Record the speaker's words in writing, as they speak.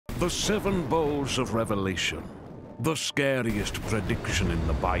The 7 bowls of Revelation, the scariest prediction in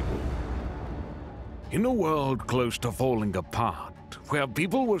the Bible. In a world close to falling apart, where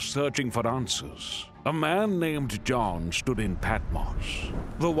people were searching for answers, a man named John stood in Patmos,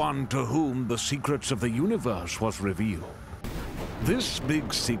 the one to whom the secrets of the universe was revealed. This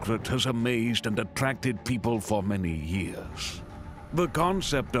big secret has amazed and attracted people for many years. The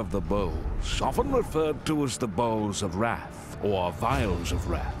concept of the bowls, often referred to as the bowls of wrath or vials of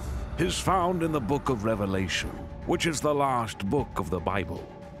wrath, is found in the book of Revelation, which is the last book of the Bible.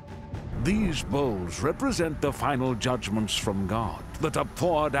 These bowls represent the final judgments from God that are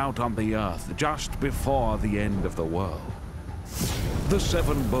poured out on the earth just before the end of the world. The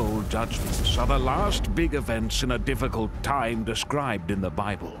 7 bowl judgments are the last big events in a difficult time described in the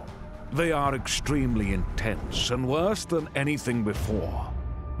Bible. They are extremely intense and worse than anything before.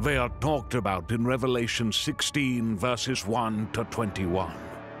 They are talked about in Revelation 16 verses 1 to 21.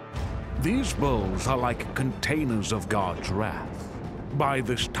 These bowls are like containers of God's wrath. By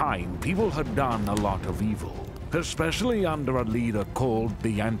this time, people had done a lot of evil, especially under a leader called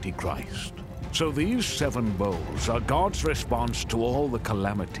the Antichrist. So these 7 bowls are God's response to all the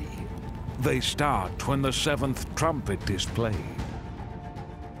calamity. They start when the 7th trumpet is played.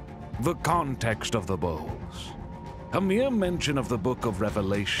 The context of the bowls. A mere mention of the book of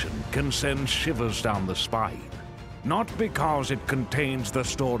Revelation can send shivers down the spine. Not because it contains the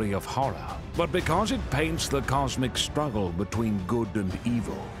story of horror, but because it paints the cosmic struggle between good and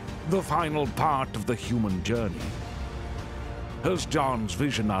evil, the final part of the human journey. As John's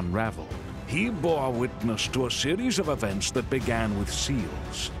vision unraveled, he bore witness to a series of events that began with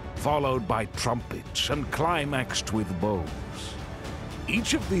seals, followed by trumpets, and climaxed with bowls.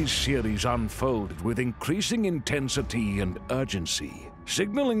 Each of these series unfolded with increasing intensity and urgency,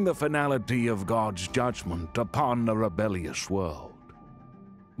 signaling the finality of God's judgment upon a rebellious world.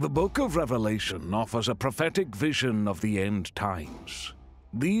 The book of Revelation offers a prophetic vision of the end times.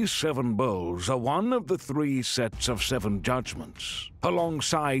 These 7 bowls are one of the 3 sets of 7 judgments,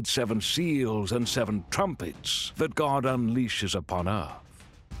 alongside 7 seals and 7 trumpets that God unleashes upon earth.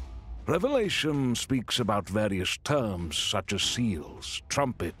 Revelation speaks about various terms such as seals,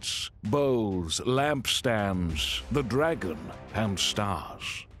 trumpets, bowls, lampstands, the dragon, and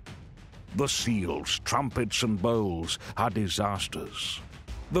stars. The seals, trumpets, and bowls are disasters.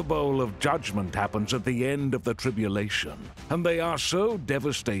 The bowl of judgment happens at the end of the tribulation, and they are so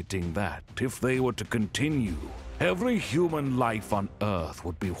devastating that, if they were to continue, every human life on earth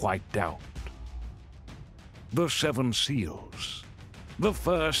would be wiped out. The 7 seals. The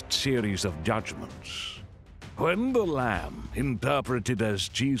first series of judgments. When the Lamb, interpreted as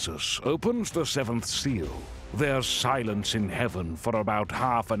Jesus, opens the 7th seal, there's silence in heaven for about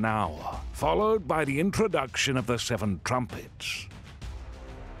half an hour, followed by the introduction of the 7 trumpets.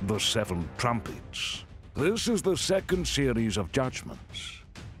 The 7 trumpets. This is the second series of judgments.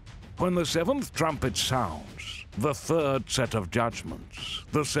 When the 7th trumpet sounds, the 3rd set of judgments,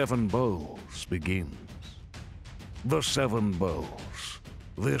 the 7 bowls, begins. The 7 bowls.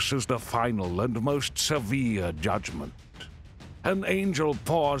 This is the final and most severe judgment. An angel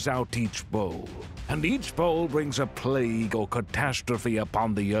pours out each bowl, and each bowl brings a plague or catastrophe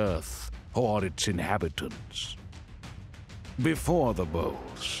upon the earth or its inhabitants. Before the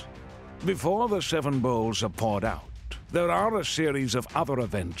bowls. Before the 7 bowls are poured out, there are a series of other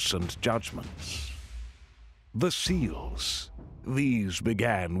events and judgments. The seals. These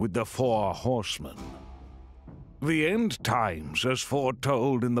began with the 4 horsemen. The end times, as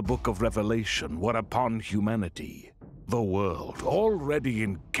foretold in the book of Revelation, were upon humanity. The world, already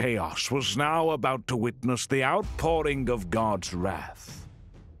in chaos, was now about to witness the outpouring of God's wrath.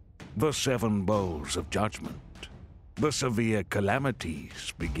 The 7 bowls of judgment. The severe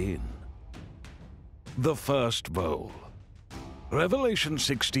calamities begin. The first bowl. Revelation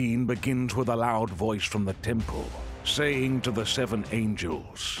 16 begins with a loud voice from the temple, saying to the 7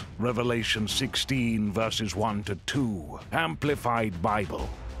 angels, Revelation 16 verses 1 to 2, Amplified Bible.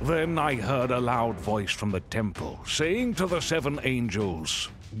 Then I heard a loud voice from the temple, saying to the 7 angels,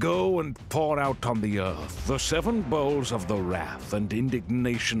 Go and pour out on the earth the 7 bowls of the wrath and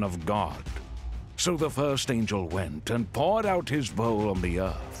indignation of God. So the first angel went and poured out his bowl on the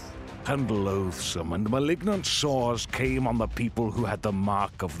earth, and loathsome and malignant sores came on the people who had the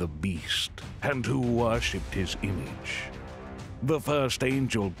mark of the beast, and who worshipped his image. The first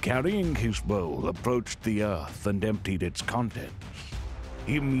angel carrying his bowl approached the earth and emptied its contents.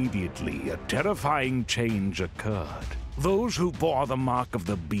 Immediately, a terrifying change occurred. Those who bore the mark of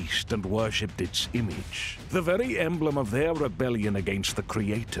the beast and worshipped its image, the very emblem of their rebellion against the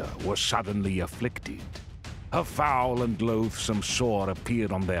Creator, were suddenly afflicted. A foul and loathsome sore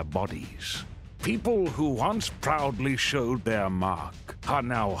appeared on their bodies. People who once proudly showed their mark are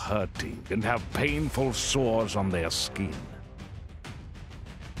now hurting and have painful sores on their skin.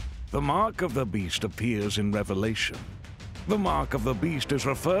 The mark of the beast appears in Revelation. The mark of the beast is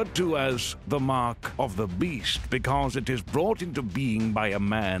referred to as the mark of the beast because it is brought into being by a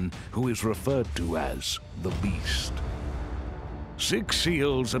man who is referred to as the beast. 6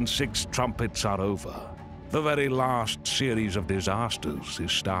 seals and 6 trumpets are over. The very last series of disasters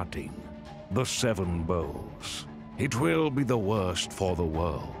is starting. The 7 bowls. It will be the worst for the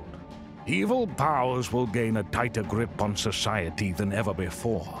world. Evil powers will gain a tighter grip on society than ever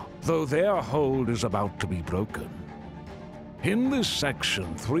before, though their hold is about to be broken. In this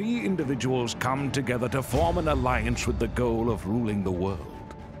section, 3 individuals come together to form an alliance with the goal of ruling the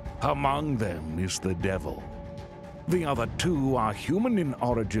world. Among them is the devil. The other 2 are human in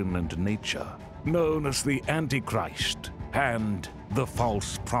origin and nature, known as the Antichrist and the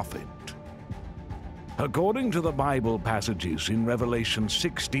false prophet. According to the Bible passages in Revelation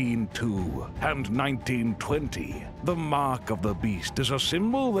 16:2 and 19:20, the mark of the beast is a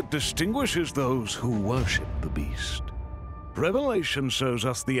symbol that distinguishes those who worship the beast. Revelation shows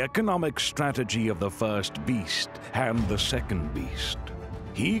us the economic strategy of the first beast and the second beast.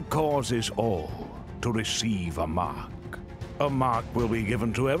 He causes all to receive a mark. A mark will be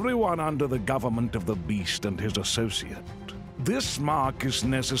given to everyone under the government of the beast and his associate. This mark is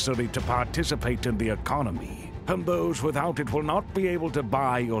necessary to participate in the economy, and those without it will not be able to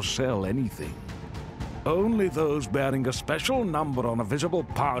buy or sell anything. Only those bearing a special number on a visible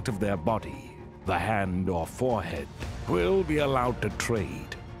part of their body, the hand or forehead, will be allowed to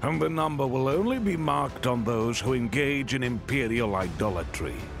trade, and the number will only be marked on those who engage in imperial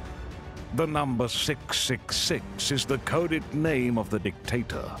idolatry. The number 666 is the coded name of the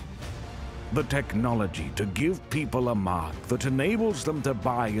dictator. The technology to give people a mark that enables them to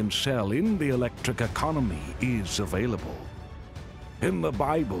buy and sell in the electric economy is available. In the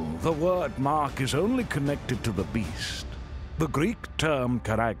Bible, the word mark is only connected to the beast. The Greek term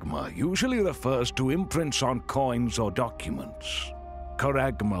charagma usually refers to imprints on coins or documents.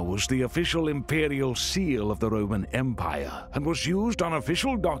 Charagma was the official imperial seal of the Roman Empire and was used on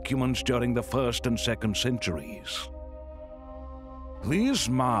official documents during the 1st and 2nd centuries. These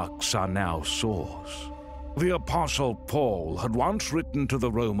marks are now sores. The Apostle Paul had once written to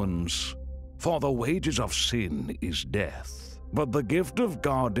the Romans, "For the wages of sin is death, but the gift of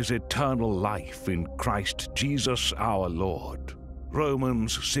God is eternal life in Christ Jesus our Lord."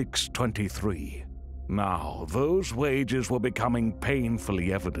 Romans 6:23. Now, those wages were becoming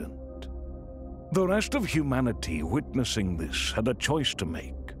painfully evident. The rest of humanity witnessing this had a choice to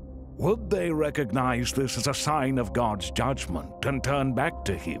make. Would they recognize this as a sign of God's judgment and turn back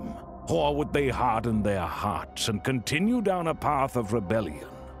to Him? Or would they harden their hearts and continue down a path of rebellion?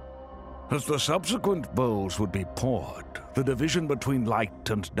 As the subsequent bowls would be poured, the division between light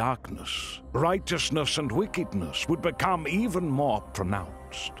and darkness, righteousness and wickedness would become even more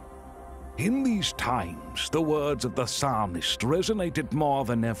pronounced. In these times, the words of the psalmist resonated more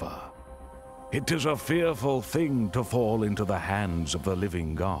than ever. It is a fearful thing to fall into the hands of the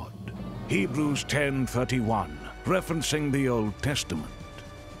living God. Hebrews 10:31, referencing the Old Testament.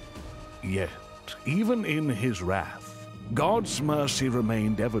 Yet, even in his wrath, God's mercy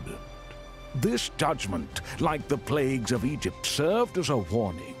remained evident. This judgment, like the plagues of Egypt, served as a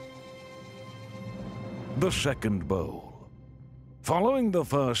warning. The second bowl. Following the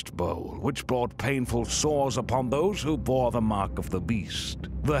first bowl, which brought painful sores upon those who bore the mark of the beast,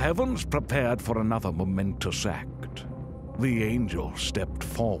 the heavens prepared for another momentous act. The angel stepped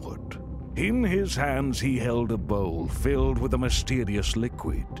forward. In his hands he held a bowl filled with a mysterious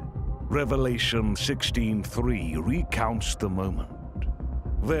liquid. Revelation 16:3 recounts the moment.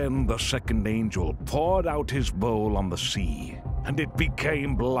 Then the second angel poured out his bowl on the sea, and it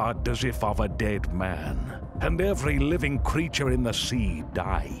became blood as if of a dead man, and every living creature in the sea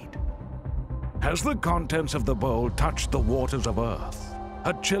died. As the contents of the bowl touched the waters of earth,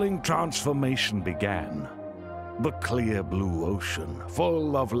 a chilling transformation began. The clear blue ocean,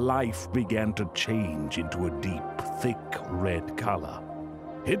 full of life, began to change into a deep, thick red color.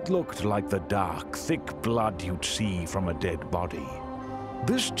 It looked like the dark, thick blood you'd see from a dead body.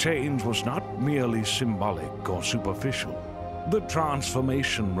 This change was not merely symbolic or superficial. The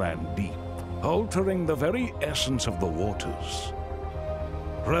transformation ran deep, altering the very essence of the waters.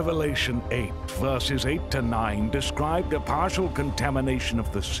 Revelation 8, verses 8 to 9 described a partial contamination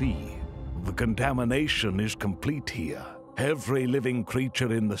of the sea. The contamination is complete here. Every living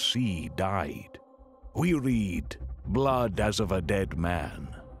creature in the sea died. We read, blood as of a dead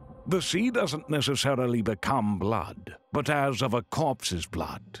man. The sea doesn't necessarily become blood, but as of a corpse's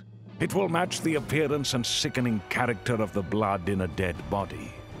blood. It will match the appearance and sickening character of the blood in a dead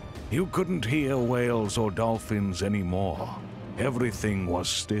body. You couldn't hear whales or dolphins anymore. Everything was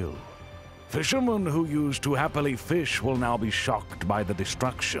still. Fishermen who used to happily fish will now be shocked by the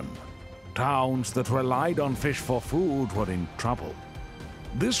destruction. Towns that relied on fish for food were in trouble.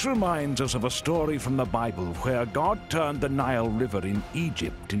 This reminds us of a story from the Bible where God turned the Nile River in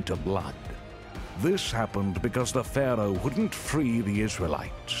Egypt into blood. This happened because the Pharaoh wouldn't free the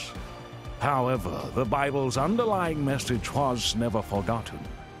Israelites. However, the Bible's underlying message was never forgotten.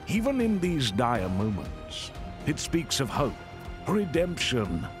 Even in these dire moments, it speaks of hope,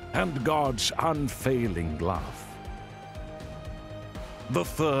 redemption, and God's unfailing love. The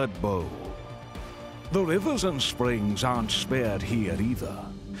third bowl. The rivers and springs aren't spared here either.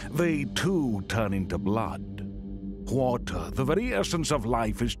 They too turn into blood. Water, the very essence of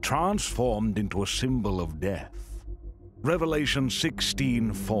life, is transformed into a symbol of death. Revelation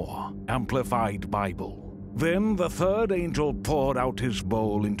 16:4, Amplified Bible. Then the third angel poured out his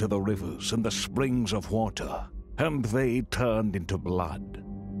bowl into the rivers and the springs of water, and they turned into blood.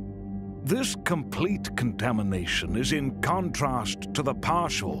 This complete contamination is in contrast to the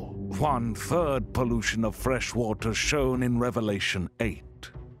partial 1/3 pollution of fresh water shown in Revelation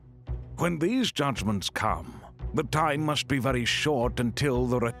 8. When these judgments come, the time must be very short until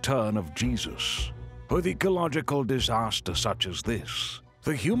the return of Jesus. With ecological disaster such as this,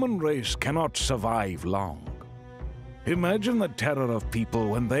 the human race cannot survive long. Imagine the terror of people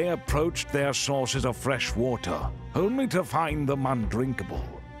when they approached their sources of fresh water, only to find them undrinkable,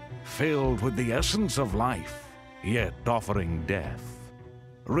 filled with the essence of life, yet offering death.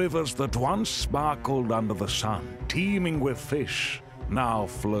 Rivers that once sparkled under the sun, teeming with fish, now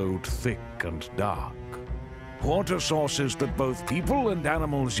flowed thick and dark. Water sources that both people and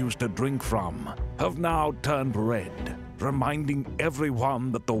animals used to drink from have now turned red, reminding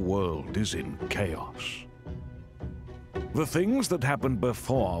everyone that the world is in chaos. The things that happened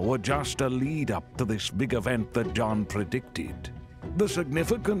before were just a lead-up to this big event that John predicted. The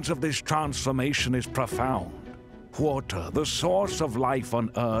significance of this transformation is profound. Water, the source of life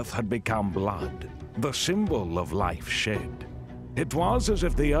on earth, had become blood, the symbol of life shed. It was as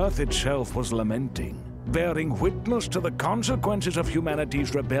if the earth itself was lamenting, bearing witness to the consequences of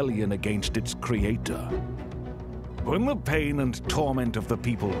humanity's rebellion against its creator. When the pain and torment of the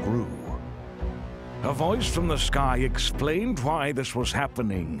people grew, a voice from the sky explained why this was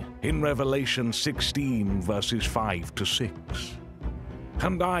happening in Revelation 16, verses 5 to 6.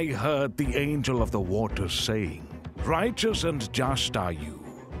 And I heard the angel of the waters saying, "Righteous and just are you,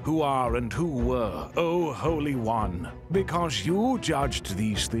 who are and who were, O Holy One, because you judged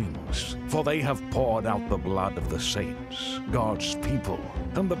these things, for they have poured out the blood of the saints, God's people,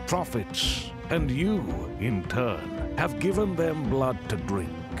 and the prophets, and you, in turn, have given them blood to drink.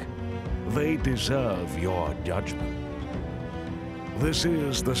 They deserve your judgment." This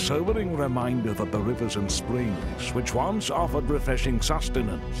is the sobering reminder that the rivers and springs, which once offered refreshing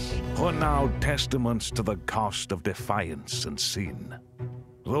sustenance, were now testaments to the cost of defiance and sin.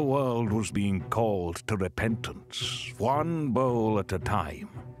 The world was being called to repentance, one bowl at a time.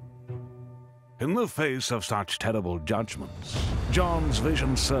 In the face of such terrible judgments, John's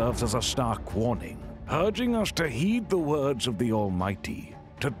vision serves as a stark warning, urging us to heed the words of the Almighty,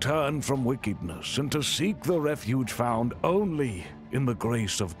 to turn from wickedness and to seek the refuge found only in the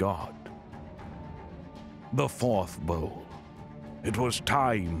grace of God. The fourth bowl. It was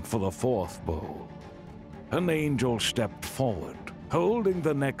time for the fourth bowl. An angel stepped forward, holding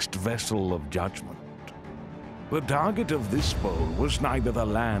the next vessel of judgment. The target of this bowl was neither the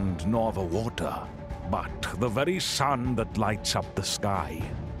land nor the water, but the very sun that lights up the sky.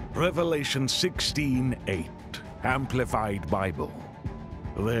 Revelation 16:8, Amplified Bible.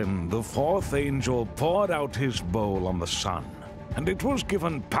 Then the fourth angel poured out his bowl on the sun, and it was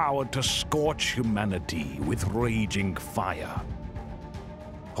given power to scorch humanity with raging fire.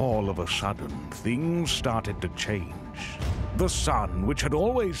 All of a sudden, things started to change. The sun, which had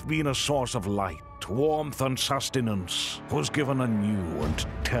always been a source of light, warmth, and sustenance, was given a new and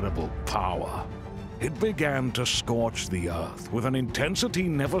terrible power. It began to scorch the earth with an intensity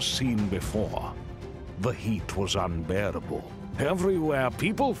never seen before. The heat was unbearable. Everywhere,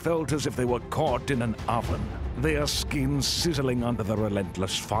 people felt as if they were caught in an oven, their skins sizzling under the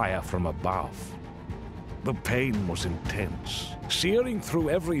relentless fire from above. The pain was intense, searing through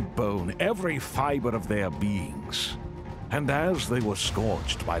every bone, every fiber of their beings. And as they were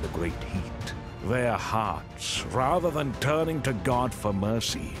scorched by the great heat, their hearts, rather than turning to God for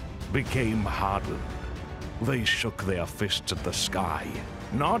mercy, became hardened. They shook their fists at the sky,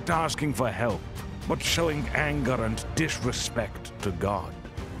 not asking for help, but showing anger and disrespect to God.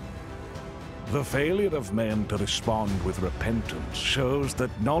 The failure of men to respond with repentance shows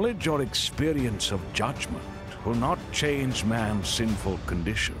that knowledge or experience of judgment will not change man's sinful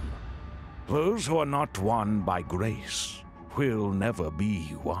condition. Those who are not won by grace will never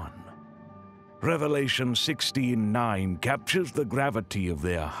be won. Revelation 16:9 captures the gravity of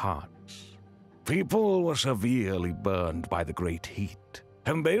their hearts. People were severely burned by the great heat,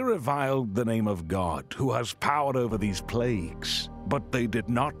 and they reviled the name of God, who has power over these plagues, but they did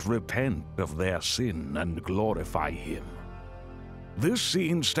not repent of their sin and glorify Him. This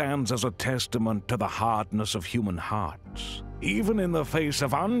scene stands as a testament to the hardness of human hearts, even in the face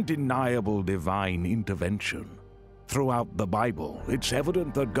of undeniable divine intervention. Throughout the Bible, it's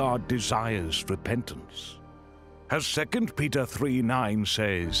evident that God desires repentance. As 2 Peter 3:9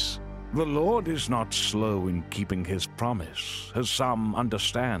 says, "The Lord is not slow in keeping His promise, as some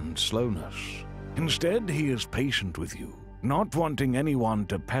understand slowness. Instead, He is patient with you, not wanting anyone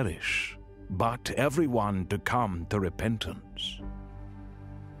to perish, but everyone to come to repentance."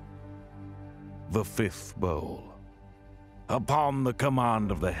 The fifth bowl. Upon the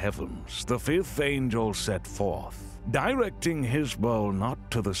command of the heavens, the fifth angel set forth, directing his bowl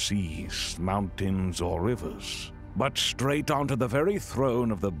not to the seas, mountains, or rivers, but straight onto the very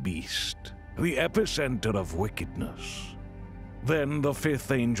throne of the beast, the epicenter of wickedness. Then the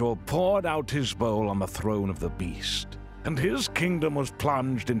fifth angel poured out his bowl on the throne of the beast, and his kingdom was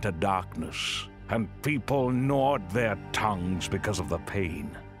plunged into darkness, and people gnawed their tongues because of the pain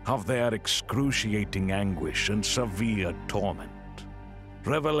of their excruciating anguish and severe torment.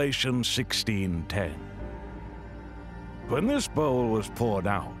 Revelation 16:10. When this bowl was poured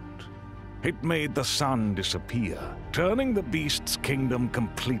out, it made the sun disappear, turning the beast's kingdom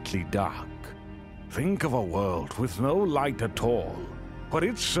completely dark. Think of a world with no light at all, but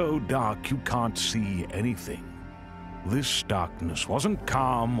it's so dark you can't see anything. This darkness wasn't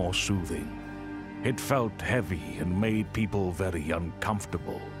calm or soothing. It felt heavy and made people very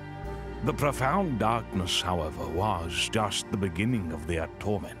uncomfortable. The profound darkness, however, was just the beginning of their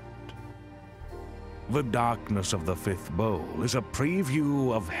torment. The darkness of the fifth bowl is a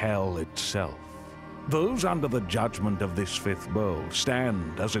preview of hell itself. Those under the judgment of this fifth bowl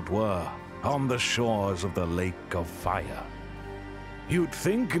stand, as it were, on the shores of the lake of fire. You'd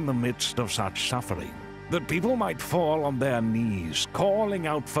think in the midst of such suffering that people might fall on their knees, calling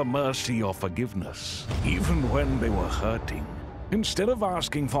out for mercy or forgiveness, even when they were hurting. Instead of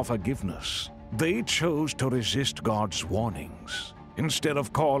asking for forgiveness, they chose to resist God's warnings. Instead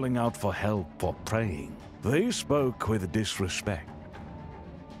of calling out for help or praying, they spoke with disrespect.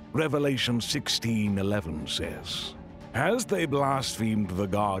 Revelation 16:11 says, "As they blasphemed the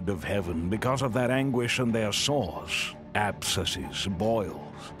God of heaven because of their anguish and their sores, abscesses,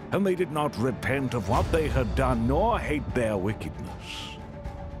 boils, and they did not repent of what they had done nor hate their wickedness."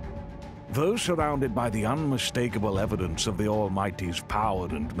 Though surrounded by the unmistakable evidence of the Almighty's power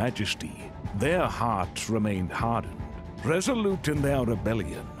and majesty, their hearts remained hardened, resolute in their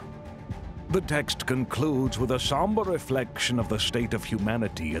rebellion. The text concludes with a somber reflection of the state of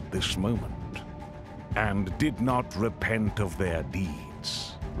humanity at this moment. "And did not repent of their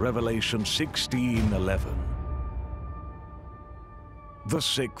deeds." Revelation 16:11. The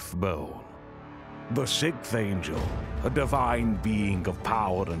sixth bowl. The sixth angel, a divine being of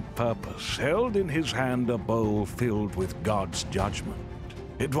power and purpose, held in his hand a bowl filled with God's judgment.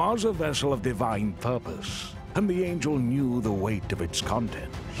 It was a vessel of divine purpose, and the angel knew the weight of its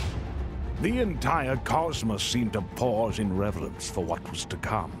contents. The entire cosmos seemed to pause in reverence for what was to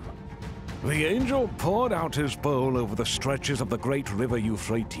come. The angel poured out his bowl over the stretches of the great river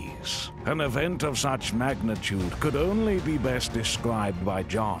Euphrates. An event of such magnitude could only be best described by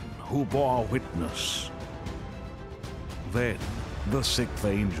John, who bore witness. Then the sixth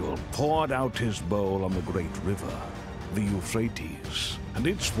angel poured out his bowl on the great river, the Euphrates, and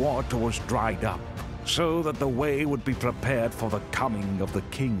its water was dried up, so that the way would be prepared for the coming of the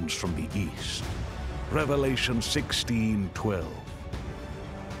kings from the east. Revelation 16:12.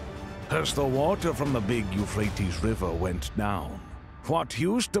 As the water from the big Euphrates River went down, what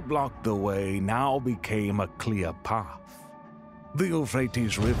used to block the way now became a clear path. The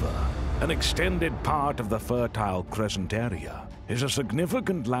Euphrates River, an extended part of the Fertile Crescent area, is a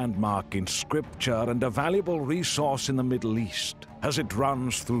significant landmark in Scripture and a valuable resource in the Middle East, as it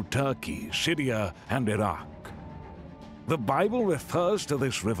runs through Turkey, Syria, and Iraq. The Bible refers to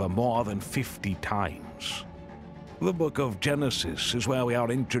this river more than 50 times. The book of Genesis is where we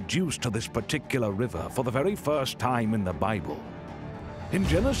are introduced to this particular river for the very first time in the Bible. In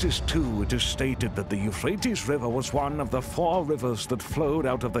Genesis 2, it is stated that the Euphrates River was one of the 4 rivers that flowed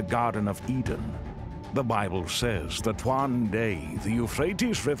out of the Garden of Eden. The Bible says that one day the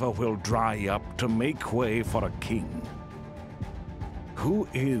Euphrates River will dry up to make way for a king. Who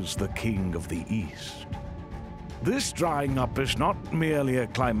is the king of the East? This drying up is not merely a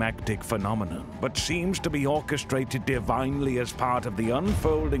climactic phenomenon, but seems to be orchestrated divinely as part of the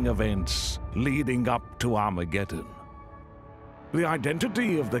unfolding events leading up to Armageddon. The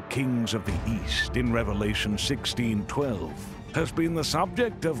identity of the kings of the East in Revelation 16:12 has been the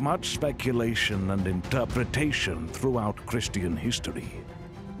subject of much speculation and interpretation throughout Christian history.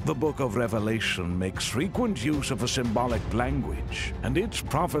 The book of Revelation makes frequent use of a symbolic language, and its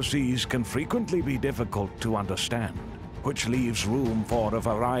prophecies can frequently be difficult to understand, which leaves room for a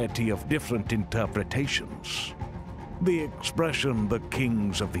variety of different interpretations. The expression "the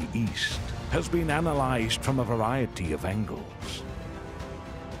kings of the East" has been analyzed from a variety of angles.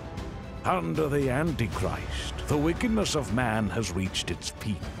 Under the Antichrist, the wickedness of man has reached its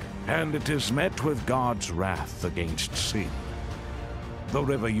peak, and it is met with God's wrath against sin. The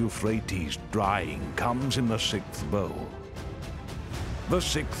river Euphrates drying comes in the 6th bowl. The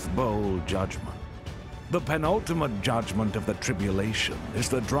 6th bowl judgment. The penultimate judgment of the tribulation is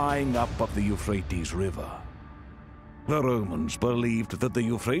the drying up of the Euphrates River. The Romans believed that the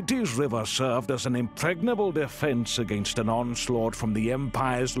Euphrates River served as an impregnable defense against an onslaught from the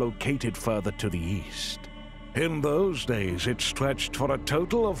empires located further to the east. In those days, it stretched for a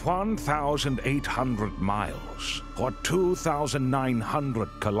total of 1,800 miles, or 2,900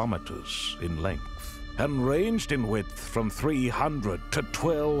 kilometers in length, and ranged in width from 300 to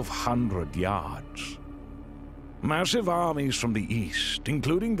 1,200 yards. Massive armies from the east,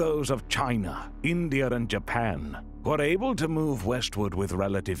 including those of China, India, and Japan, were able to move westward with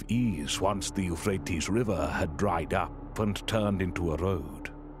relative ease once the Euphrates River had dried up and turned into a road.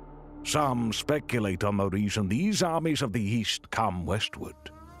 Some speculate on the reason these armies of the East come westward.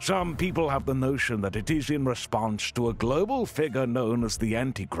 Some people have the notion that it is in response to a global figure known as the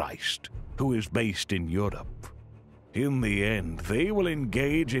Antichrist, who is based in Europe. In the end, they will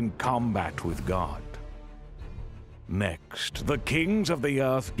engage in combat with God. Next, the kings of the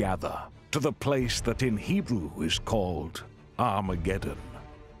earth gather to the place that in Hebrew is called Armageddon.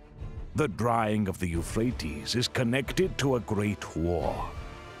 The drying of the Euphrates is connected to a great war.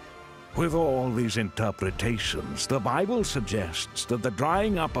 With all these interpretations, the Bible suggests that the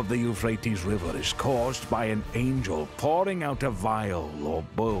drying up of the Euphrates River is caused by an angel pouring out a vial or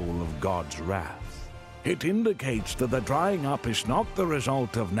bowl of God's wrath. It indicates that the drying up is not the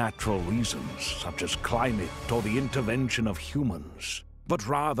result of natural reasons, such as climate or the intervention of humans, but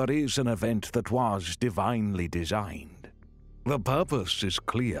rather is an event that was divinely designed. The purpose is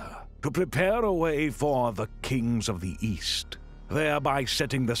clear: to prepare a way for the kings of the East, thereby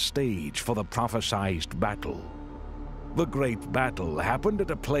setting the stage for the prophesied battle. The great battle happened at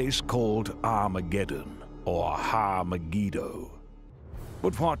a place called Armageddon, or Ha-Megiddo.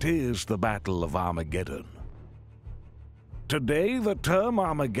 But what is the Battle of Armageddon? Today, the term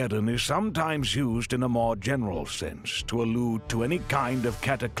Armageddon is sometimes used in a more general sense to allude to any kind of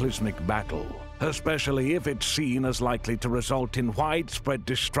cataclysmic battle, especially if it's seen as likely to result in widespread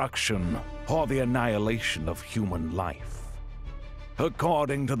destruction or the annihilation of human life.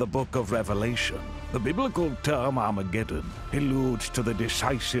 According to the book of Revelation, the biblical term Armageddon alludes to the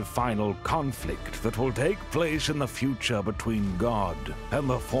decisive final conflict that will take place in the future between God and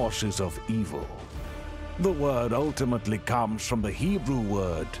the forces of evil. The word ultimately comes from the Hebrew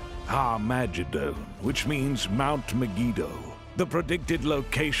word Ha-Magidon, which means Mount Megiddo, the predicted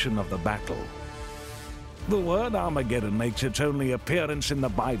location of the battle. The word Armageddon makes its only appearance in the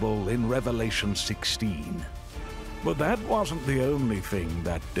Bible in Revelation 16. But that wasn't the only thing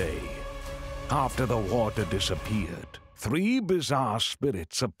that day. After the water disappeared, 3 bizarre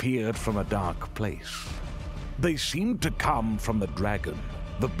spirits appeared from a dark place. They seemed to come from the dragon,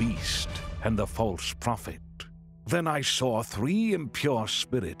 the beast, and the false prophet. Then I saw 3 impure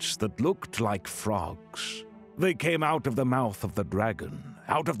spirits that looked like frogs. They came out of the mouth of the dragon,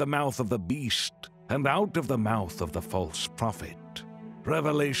 out of the mouth of the beast, and out of the mouth of the false prophet.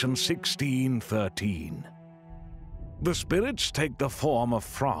 Revelation 16:13. The spirits take the form of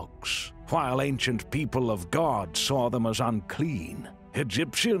frogs. While ancient people of God saw them as unclean,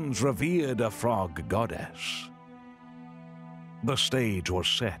 Egyptians revered a frog goddess. The stage was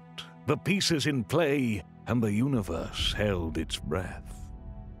set, the pieces in play, and the universe held its breath.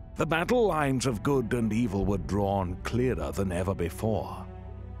 The battle lines of good and evil were drawn clearer than ever before.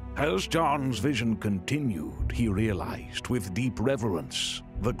 As John's vision continued, he realized with deep reverence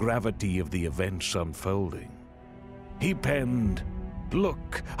the gravity of the events unfolding. He penned,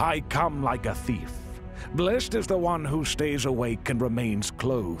 Look, I come like a thief. Blessed is the one who stays awake and remains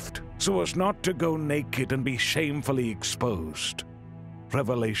clothed, so as not to go naked and be shamefully exposed.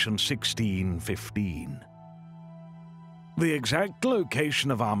 Revelation 16:15. The exact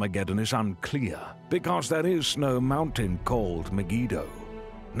location of Armageddon is unclear, because there is no mountain called Megiddo.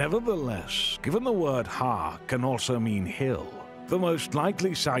 Nevertheless, given the word har can also mean hill, the most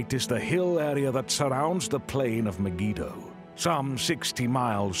likely site is the hill area that surrounds the plain of Megiddo, some 60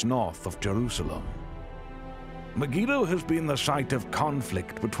 miles north of Jerusalem. Megiddo has been the site of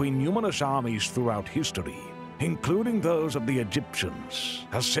conflict between numerous armies throughout history, including those of the Egyptians,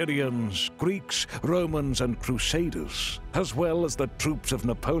 Assyrians, Greeks, Romans, and Crusaders, as well as the troops of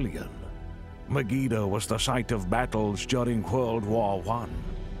Napoleon. Megiddo was the site of battles during World War I.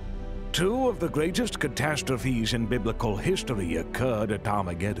 Two of the greatest catastrophes in biblical history occurred at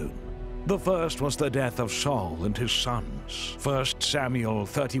Armageddon. The first was the death of Saul and his sons, 1 Samuel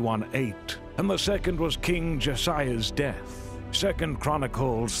 31:8, and the second was King Josiah's death, 2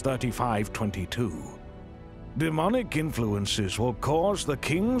 Chronicles 35:22. Demonic influences will cause the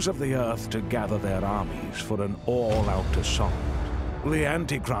kings of the earth to gather their armies for an all-out assault. The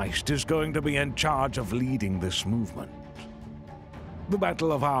Antichrist is going to be in charge of leading this movement. The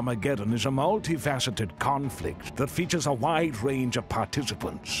Battle of Armageddon is a multifaceted conflict that features a wide range of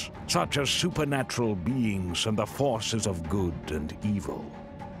participants, such as supernatural beings and the forces of good and evil.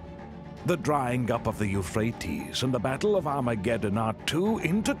 The drying up of the Euphrates and the Battle of Armageddon are two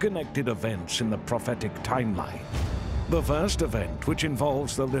interconnected events in the prophetic timeline. The first event, which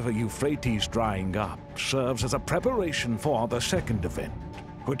involves the river Euphrates drying up, serves as a preparation for the second event,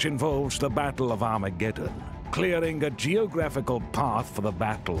 which involves the Battle of Armageddon, clearing a geographical path for the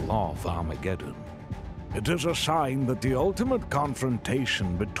Battle of Armageddon. It is a sign that the ultimate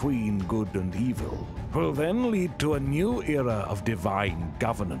confrontation between good and evil will then lead to a new era of divine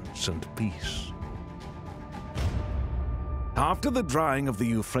governance and peace. After the drying of the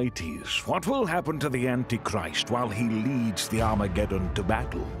Euphrates, what will happen to the Antichrist while he leads the Armageddon to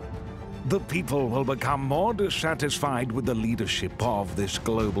battle? The people will become more dissatisfied with the leadership of this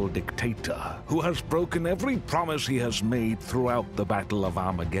global dictator, who has broken every promise he has made throughout the Battle of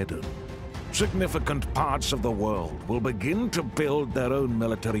Armageddon. Significant parts of the world will begin to build their own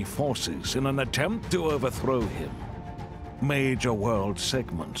military forces in an attempt to overthrow him. Major world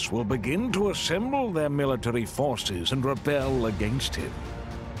segments will begin to assemble their military forces and rebel against him.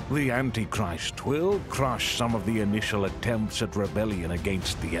 The Antichrist will crush some of the initial attempts at rebellion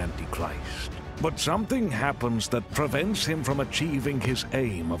against the Antichrist. But something happens that prevents him from achieving his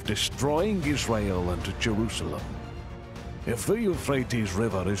aim of destroying Israel and Jerusalem. If the Euphrates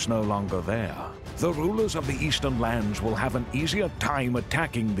River is no longer there, the rulers of the eastern lands will have an easier time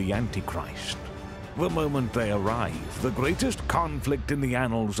attacking the Antichrist. The moment they arrive, the greatest conflict in the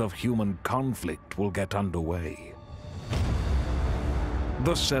annals of human conflict will get underway.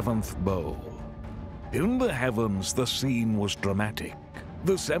 The seventh bowl. In the heavens, the scene was dramatic.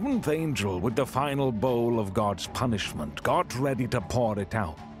 The seventh angel, with the final bowl of God's punishment, got ready to pour it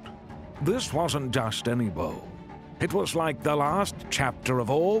out. This wasn't just any bowl. It was like the last chapter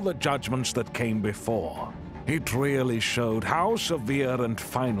of all the judgments that came before. It really showed how severe and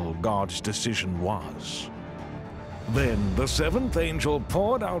final God's decision was. Then the seventh angel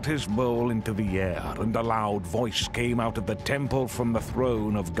poured out his bowl into the air, and a loud voice came out of the temple from the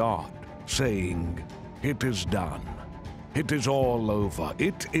throne of God, saying, "It is done. It is all over.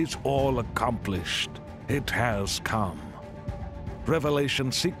 It is all accomplished. It has come."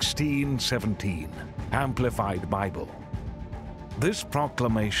 Revelation 16:17, Amplified Bible. This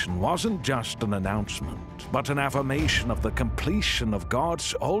proclamation wasn't just an announcement, but an affirmation of the completion of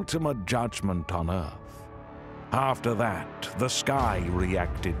God's ultimate judgment on earth. After that, the sky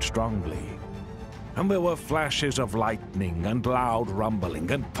reacted strongly, and there were flashes of lightning and loud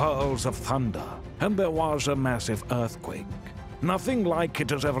rumbling and pearls of thunder, and there was a massive earthquake. Nothing like it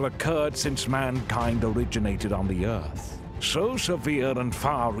has ever occurred since mankind originated on the earth. So severe and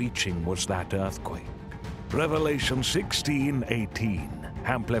far-reaching was that earthquake. Revelation 16:18,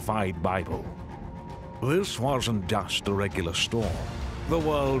 Amplified Bible. This wasn't just a regular storm. The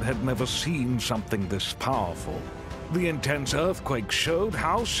world had never seen something this powerful. The intense earthquake showed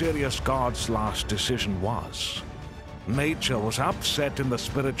how serious God's last decision was. Nature was upset in the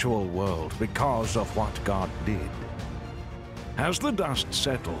spiritual world because of what God did. As the dust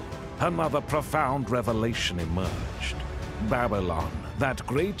settled, another profound revelation emerged. Babylon, that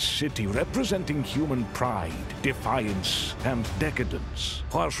great city representing human pride, defiance, and decadence,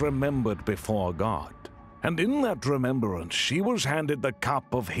 was remembered before God. And in that remembrance, she was handed the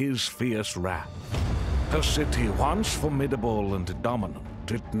cup of his fierce wrath. A city once formidable and dominant,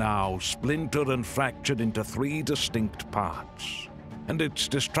 it now splintered and fractured into three distinct parts. And its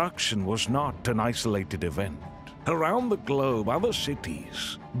destruction was not an isolated event. Around the globe, other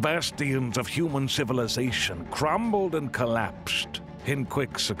cities, bastions of human civilization, crumbled and collapsed in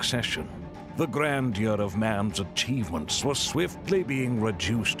quick succession. The grandeur of man's achievements was swiftly being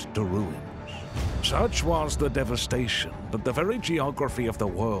reduced to ruins. Such was the devastation that the very geography of the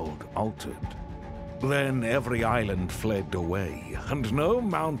world altered. Then every island fled away, and no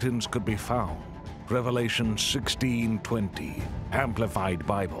mountains could be found. Revelation 16:20, Amplified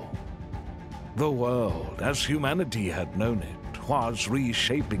Bible. The world, as humanity had known it, was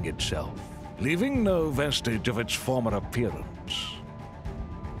reshaping itself, leaving no vestige of its former appearance.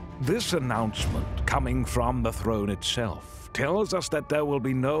 This announcement, coming from the throne itself, tells us that there will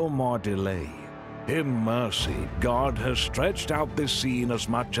be no more delay. In mercy, God has stretched out this scene as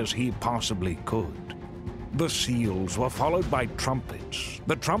much as He possibly could. The seals were followed by trumpets.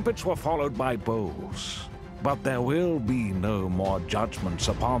 The trumpets were followed by bowls. But there will be no more judgments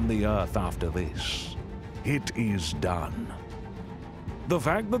upon the earth after this. It is done. The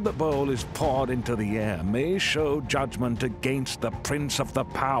fact that the bowl is poured into the air may show judgment against the prince of the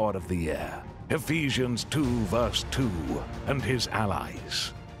power of the air, Ephesians 2 verse 2, and his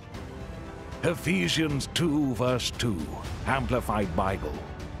allies. Ephesians 2 verse 2, Amplified Bible.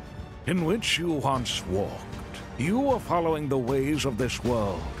 In which you once walked. You were following the ways of this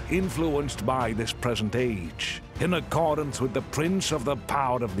world, influenced by this present age, in accordance with the prince of the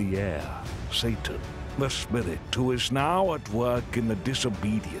power of the air, Satan, the spirit who is now at work in the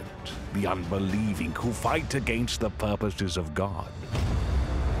disobedient, the unbelieving who fight against the purposes of God.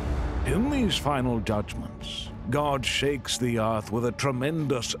 In these final judgments, God shakes the earth with a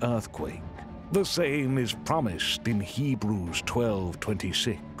tremendous earthquake. The same is promised in Hebrews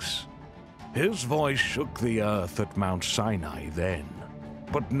 12:26. His voice shook the earth at Mount Sinai then,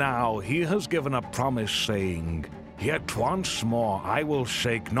 but now He has given a promise saying, "Yet once more I will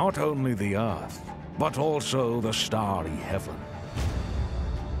shake not only the earth, but also the starry heaven."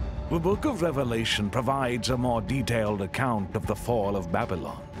 The book of Revelation provides a more detailed account of the fall of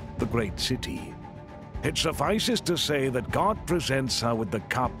Babylon, the great city. It suffices to say that God presents her with the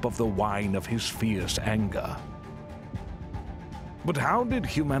cup of the wine of His fierce anger. But how did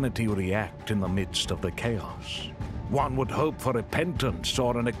humanity react in the midst of the chaos? One would hope for repentance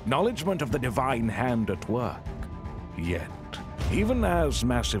or an acknowledgement of the divine hand at work. Yet, even as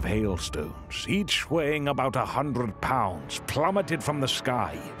massive hailstones, each weighing about 100 pounds, plummeted from the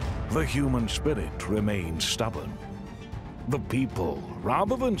sky, the human spirit remained stubborn. The people,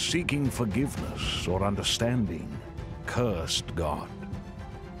 rather than seeking forgiveness or understanding, cursed God.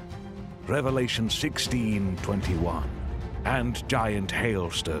 Revelation 16:21. And giant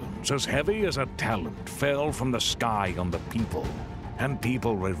hailstones, as heavy as a talent, fell from the sky on the people. And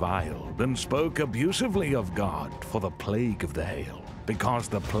people reviled and spoke abusively of God for the plague of the hail, because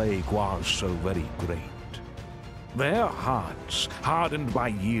the plague was so very great. Their hearts, hardened by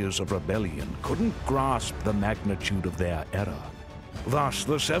years of rebellion, couldn't grasp the magnitude of their error. Thus,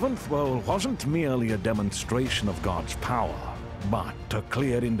 the seventh bowl wasn't merely a demonstration of God's power, but a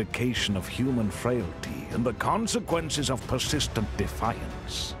clear indication of human frailty and the consequences of persistent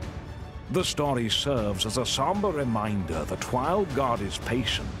defiance. The story serves as a somber reminder that while God is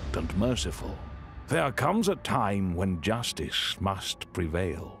patient and merciful, there comes a time when justice must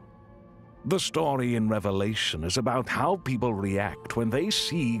prevail. The story in Revelation is about how people react when they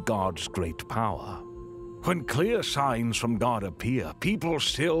see God's great power. When clear signs from God appear, people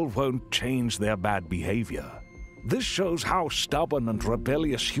still won't change their bad behavior. This shows how stubborn and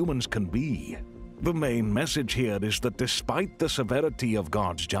rebellious humans can be. The main message here is that despite the severity of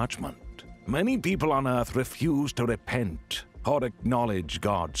God's judgment, many people on earth refuse to repent or acknowledge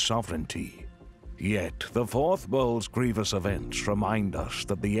God's sovereignty. Yet, the fourth bowl's grievous events remind us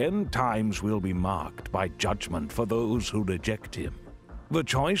that the end times will be marked by judgment for those who reject Him. The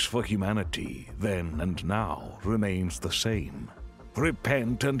choice for humanity, then and now, remains the same.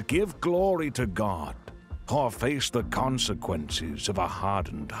 Repent and give glory to God, or face the consequences of a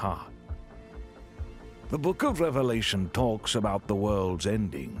hardened heart. The book of Revelation talks about the world's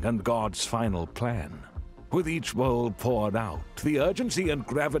ending and God's final plan. With each bowl poured out, the urgency and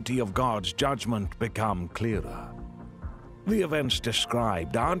gravity of God's judgment become clearer. The events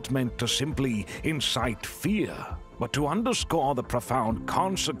described aren't meant to simply incite fear, but to underscore the profound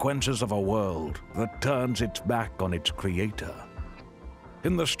consequences of a world that turns its back on its Creator.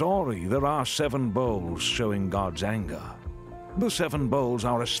 In the story, there are 7 bowls showing God's anger. The 7 bowls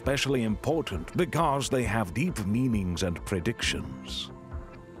are especially important because they have deep meanings and predictions.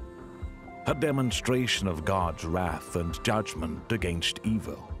 a demonstration of God's wrath and judgment against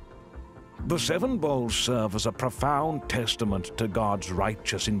evil. The 7 bowls serve as a profound testament to God's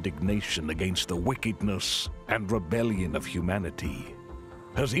righteous indignation against the wickedness and rebellion of humanity.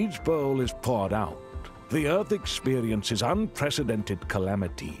 As each bowl is poured out, the earth experiences unprecedented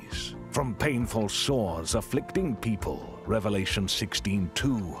calamities, from painful sores afflicting people, Revelation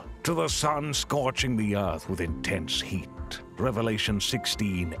 16:2, to the sun scorching the earth with intense heat, Revelation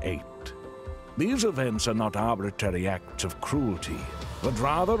 16:8. These events are not arbitrary acts of cruelty, but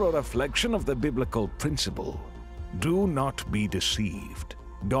rather a reflection of the biblical principle. Do not be deceived.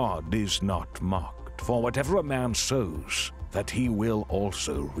 God is not mocked, for whatever a man sows, that he will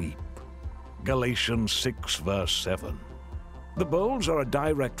also reap. Galatians 6 verse 7. The bowls are a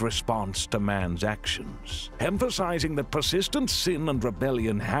direct response to man's actions, emphasizing that persistent sin and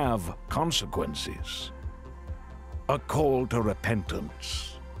rebellion have consequences. A call to repentance.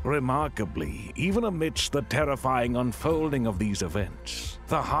 Remarkably, even amidst the terrifying unfolding of these events,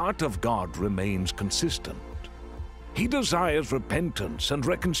 the heart of God remains consistent. He desires repentance and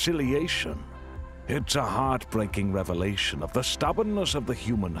reconciliation. It's a heartbreaking revelation of the stubbornness of the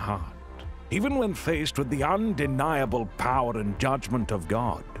human heart. Even when faced with the undeniable power and judgment of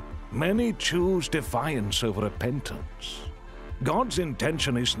God, many choose defiance over repentance. God's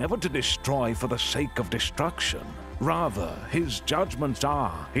intention is never to destroy for the sake of destruction. Rather, his judgments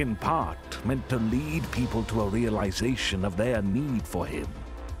are, in part, meant to lead people to a realization of their need for him.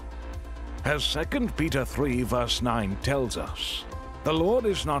 As 2 Peter 3 verse 9 tells us, the Lord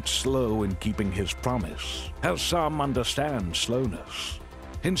is not slow in keeping his promise, as some understand slowness.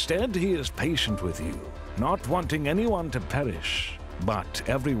 Instead, he is patient with you, not wanting anyone to perish, but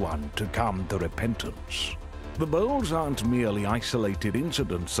everyone to come to repentance. The bowls aren't merely isolated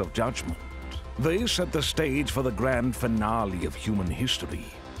incidents of judgment. They set the stage for the grand finale of human history,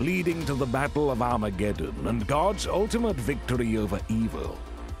 leading to the Battle of Armageddon and God's ultimate victory over evil.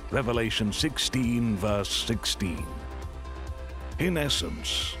 Revelation 16 verse 16. In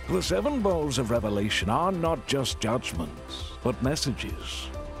essence, the 7 bowls of Revelation are not just judgments, but messages.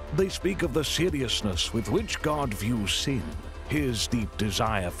 They speak of the seriousness with which God views sin, his deep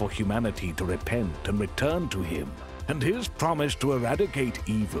desire for humanity to repent and return to him, and his promise to eradicate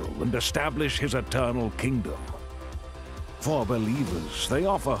evil and establish his eternal kingdom. For believers, they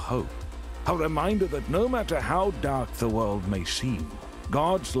offer hope, a reminder that no matter how dark the world may seem,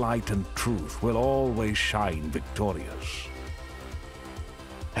 God's light and truth will always shine victorious.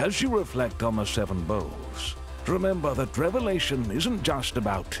 As you reflect on the 7 bowls, remember that Revelation isn't just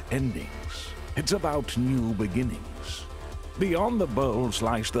about endings, it's about new beginnings. Beyond the bowls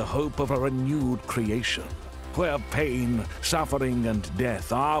lies the hope of a renewed creation, where pain, suffering, and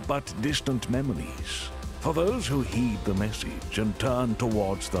death are but distant memories. For those who heed the message and turn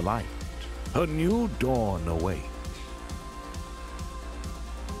towards the light, a new dawn awaits.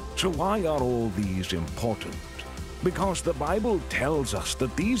 So why are all these important? Because the Bible tells us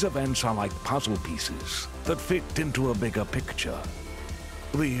that these events are like puzzle pieces that fit into a bigger picture.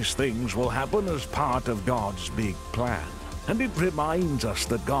 These things will happen as part of God's big plan, and it reminds us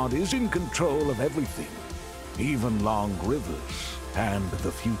that God is in control of everything, even long rivers and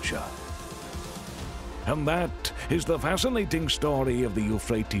the future. And that is the fascinating story of the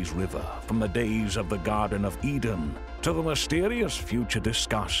Euphrates River, from the days of the Garden of Eden to the mysterious future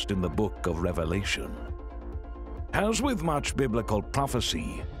discussed in the book of Revelation. As with much biblical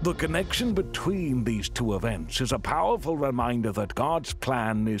prophecy, the connection between these 2 events is a powerful reminder that God's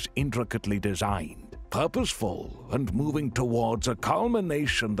plan is intricately designed, purposeful, and moving towards a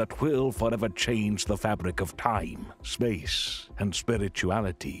culmination that will forever change the fabric of time, space, and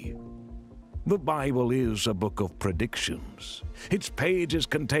spirituality. The Bible is a book of predictions. Its pages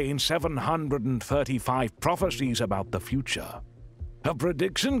contain 735 prophecies about the future. A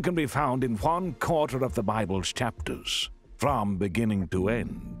prediction can be found in 1/4 of the Bible's chapters. From beginning to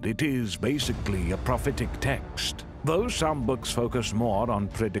end, it is basically a prophetic text, though some books focus more on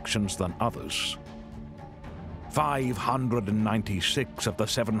predictions than others. 596 of the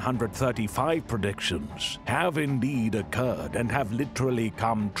 735 predictions have indeed occurred and have literally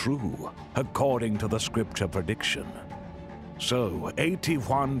come true, according to the scripture prediction. So,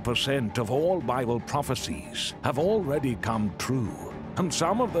 81% of all Bible prophecies have already come true, and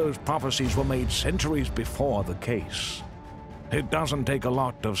some of those prophecies were made centuries before the case. It doesn't take a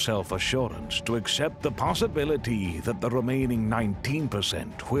lot of self-assurance to accept the possibility that the remaining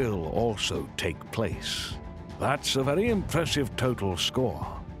 19% will also take place. That's a very impressive total score.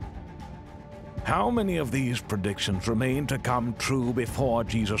 How many of these predictions remain to come true before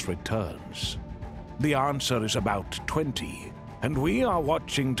Jesus returns? The answer is about 20. And we are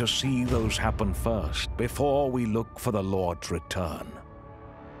watching to see those happen first before we look for the Lord's return.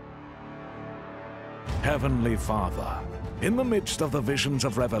 Heavenly Father, in the midst of the visions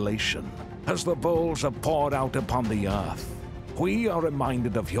of Revelation, as the bowls are poured out upon the earth, we are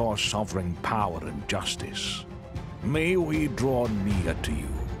reminded of your sovereign power and justice. May we draw near to you,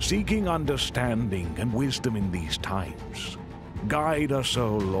 seeking understanding and wisdom in these times. Guide us,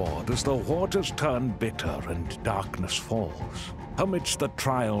 O Lord, as the waters turn bitter and darkness falls. Amidst the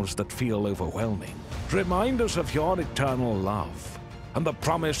trials that feel overwhelming, remind us of your eternal love and the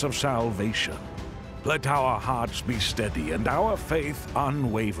promise of salvation. Let our hearts be steady and our faith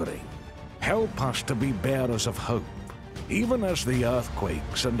unwavering. Help us to be bearers of hope, even as the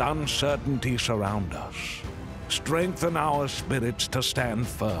earthquakes and uncertainty surround us. Strengthen our spirits to stand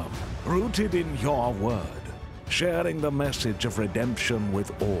firm, rooted in your word, sharing the message of redemption with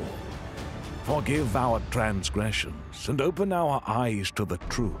all. Forgive our transgressions and open our eyes to the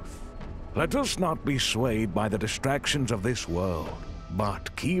truth. Let us not be swayed by the distractions of this world,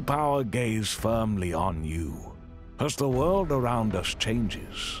 but keep our gaze firmly on you. As the world around us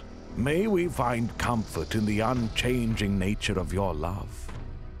changes, may we find comfort in the unchanging nature of your love.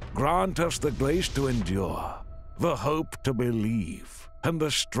 Grant us the grace to endure, the hope to believe, and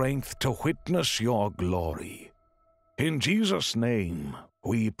the strength to witness your glory. In Jesus' name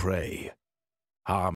we pray. Amen.